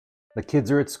The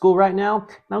kids are at school right now,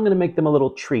 and I'm going to make them a little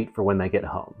treat for when they get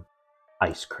home.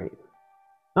 Ice cream.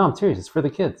 No, I'm serious, it's for the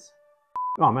kids.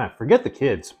 Oh man, forget the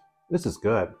kids. This is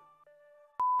good.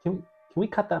 Can we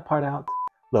cut that part out?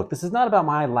 Look, this is not about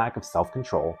my lack of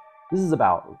self-control. This is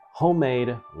about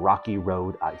homemade Rocky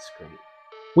Road ice cream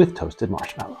with toasted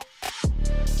marshmallow.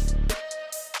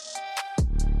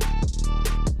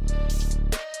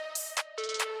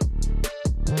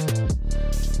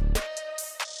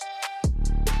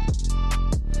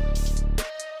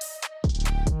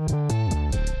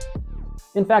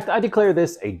 In fact, I declare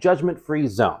this a judgment-free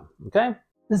zone, okay?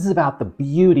 This is about the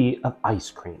beauty of ice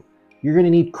cream. You're gonna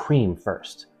need cream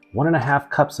first. 1.5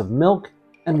 cups of milk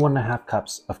and 1.5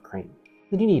 cups of cream.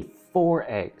 Then you need 4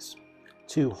 eggs,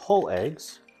 2 whole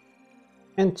eggs,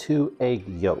 and 2 egg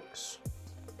yolks.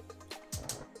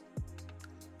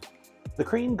 The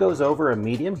cream goes over a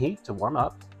medium heat to warm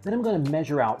up. Then I'm gonna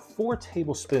measure out 4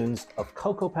 tablespoons of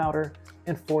cocoa powder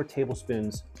and 4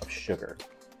 tablespoons of sugar.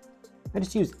 I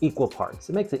just use equal parts.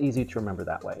 It makes it easy to remember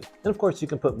that way. And of course you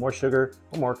can put more sugar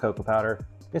or more cocoa powder.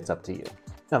 It's up to you.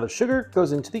 Now the sugar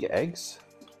goes into the eggs.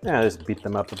 And I just beat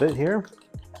them up a bit here.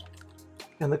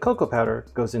 And the cocoa powder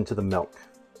goes into the milk,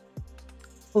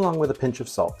 along with a pinch of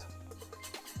salt.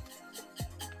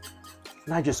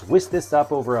 And I just whisk this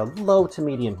up over a low to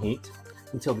medium heat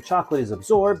until the chocolate is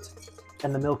absorbed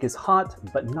and the milk is hot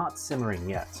but not simmering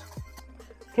yet.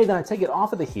 Okay, then I take it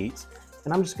off of the heat.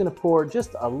 And I'm just gonna pour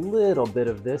just a little bit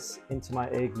of this into my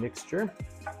egg mixture.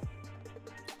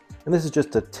 And this is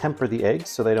just to temper the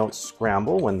eggs so they don't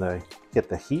scramble when they get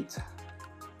the heat.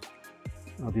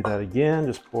 I'll do that again,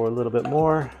 just pour a little bit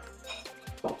more.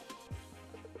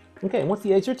 Okay, and once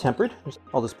the eggs are tempered,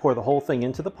 I'll just pour the whole thing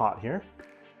into the pot here.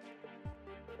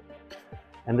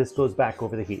 And this goes back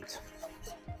over the heat.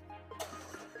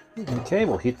 Okay,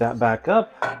 we'll heat that back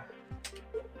up.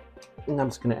 And I'm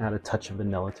just gonna add a touch of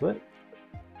vanilla to it.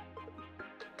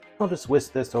 I'll just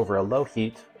whisk this over a low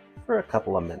heat for a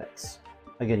couple of minutes.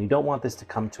 Again, you don't want this to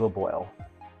come to a boil.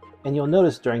 And you'll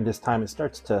notice during this time it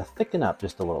starts to thicken up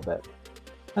just a little bit.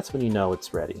 That's when you know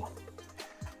it's ready.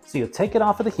 So you'll take it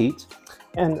off of the heat,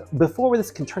 and before this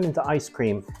can turn into ice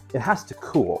cream, it has to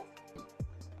cool.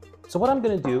 So what I'm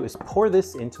gonna do is pour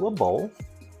this into a bowl.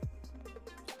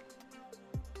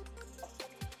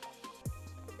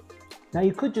 Now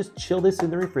you could just chill this in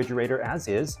the refrigerator as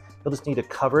is. You'll just need to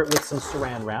cover it with some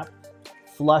saran wrap,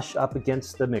 flush up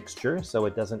against the mixture so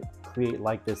it doesn't create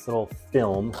like this little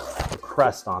film or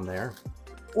crust on there.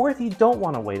 Or if you don't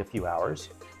want to wait a few hours,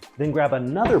 then grab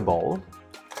another bowl,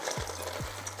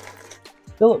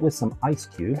 fill it with some ice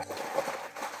cubes,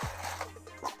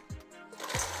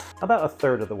 about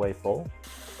 1/3 of the way full.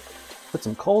 Put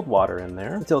some cold water in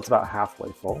there until it's about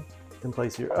halfway full. Then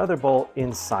place your other bowl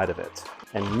inside of it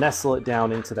and nestle it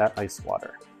down into that ice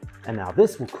water. And now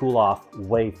this will cool off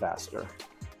way faster.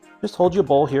 Just hold your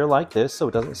bowl here like this so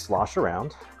it doesn't slosh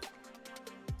around.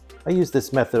 I use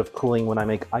this method of cooling when I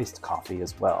make iced coffee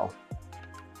as well.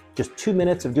 Just 2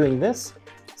 minutes of doing this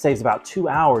saves about 2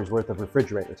 hours worth of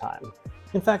refrigerator time.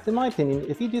 In fact, in my opinion,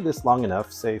 if you do this long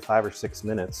enough, say 5 or 6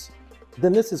 minutes,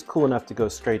 then this is cool enough to go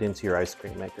straight into your ice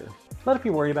cream maker. Not if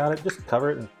you worry about it, just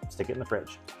cover it and stick it in the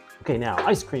fridge. Okay, now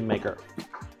ice cream maker.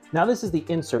 Now this is the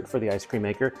insert for the ice cream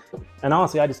maker, and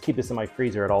honestly I just keep this in my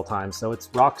freezer at all times, so it's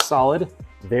rock solid,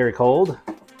 very cold.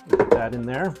 Put that in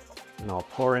there, and I'll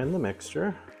pour in the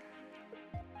mixture.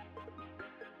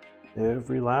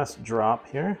 Every last drop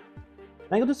here.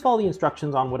 Now you'll just follow the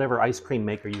instructions on whatever ice cream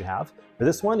maker you have. For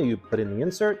this one, you put in the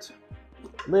insert,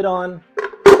 lid on,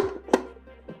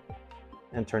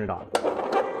 and turn it on.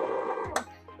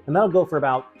 And that'll go for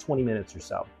about 20 minutes or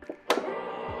so.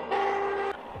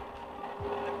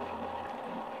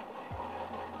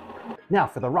 Now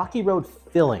for the Rocky Road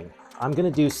filling, I'm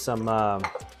gonna do some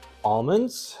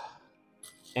almonds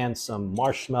and some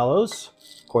marshmallows.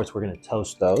 Of course, we're gonna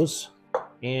toast those.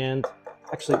 And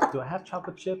actually, do I have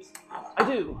chocolate chips? I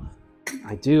do.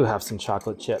 I do have some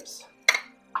chocolate chips.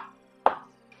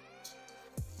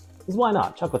 Because why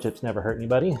not? Chocolate chips never hurt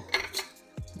anybody.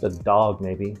 The dog,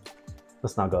 maybe.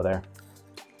 Let's not go there.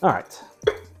 All right.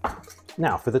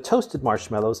 Now for the toasted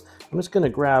marshmallows, I'm just gonna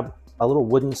grab a little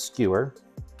wooden skewer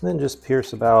and then just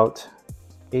pierce about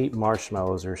 8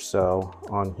 marshmallows or so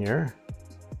on here.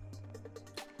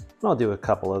 I'll do a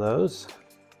couple of those.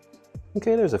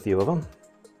 Okay, there's a few of them.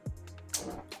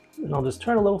 And I'll just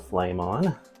turn a little flame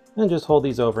on and just hold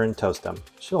these over and toast them.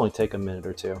 Should only take a minute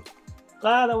or two.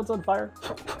 Ah, that one's on fire.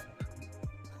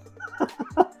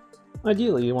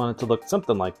 Ideally, you want it to look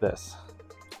something like this.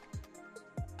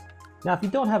 Now, if you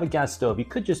don't have a gas stove, you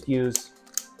could just use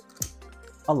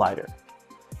a lighter.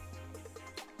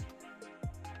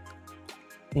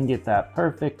 and get that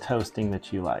perfect toasting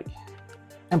that you like.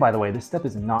 And by the way, this step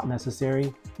is not necessary.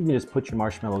 You can just put your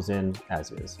marshmallows in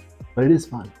as is, but it is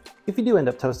fun. If you do end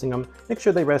up toasting them, make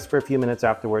sure they rest for a few minutes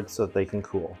afterwards so that they can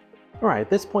cool. All right, at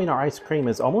this point our ice cream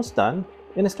is almost done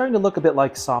and it's starting to look a bit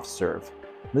like soft serve.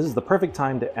 This is the perfect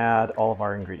time to add all of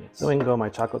our ingredients. So in go my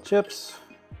chocolate chips,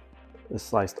 the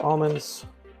sliced almonds,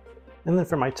 and then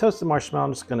for my toasted marshmallow,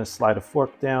 I'm just gonna slide a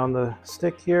fork down the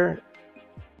stick here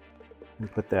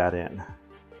and put that in.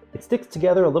 It sticks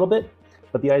together a little bit,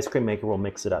 but the ice cream maker will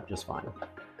mix it up just fine. All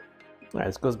right,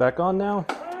 this goes back on now.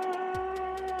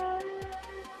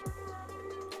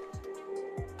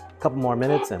 A couple more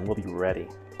minutes and we'll be ready.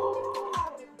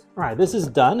 All right, this is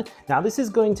done. Now this is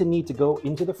going to need to go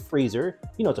into the freezer,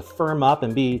 you know, to firm up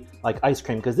and be like ice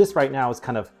cream, because this right now is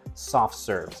kind of soft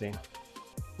serve, see?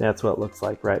 That's what it looks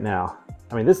like right now.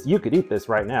 I mean, you could eat this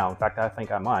right now. In fact, I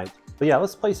think I might. But yeah,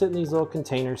 let's place it in these little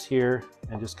containers here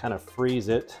and just kind of freeze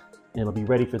it. And it'll be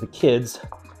ready for the kids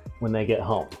when they get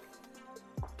home.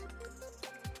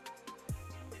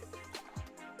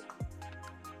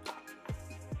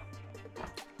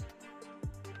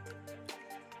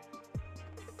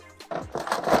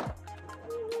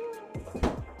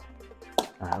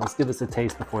 All right, let's give this a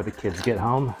taste before the kids get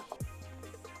home.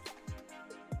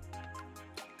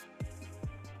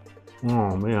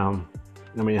 Oh man,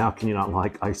 I mean, how can you not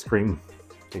like ice cream?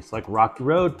 Tastes like Rocky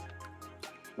Road.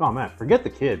 Oh man, forget the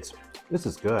kids. This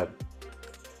is good.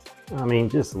 I mean,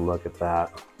 just look at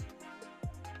that.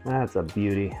 That's a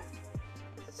beauty.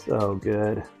 So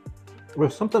good.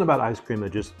 There's something about ice cream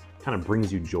that just kind of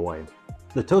brings you joy.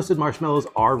 The toasted marshmallows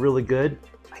are really good.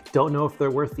 I don't know if they're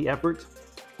worth the effort.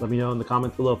 Let me know in the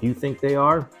comments below if you think they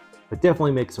are, but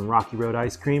definitely make some Rocky Road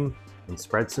ice cream and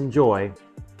spread some joy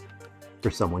for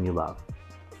someone you love.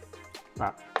 All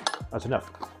right, that's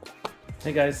enough.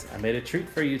 Hey guys, I made a treat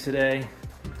for you today.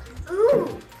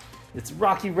 Ooh! It's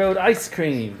Rocky Road ice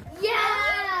cream.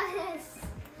 Yes!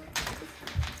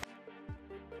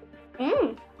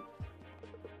 Mmm.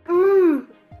 Mmm.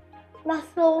 That's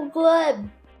so good.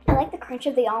 I like the crunch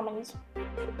of the almonds.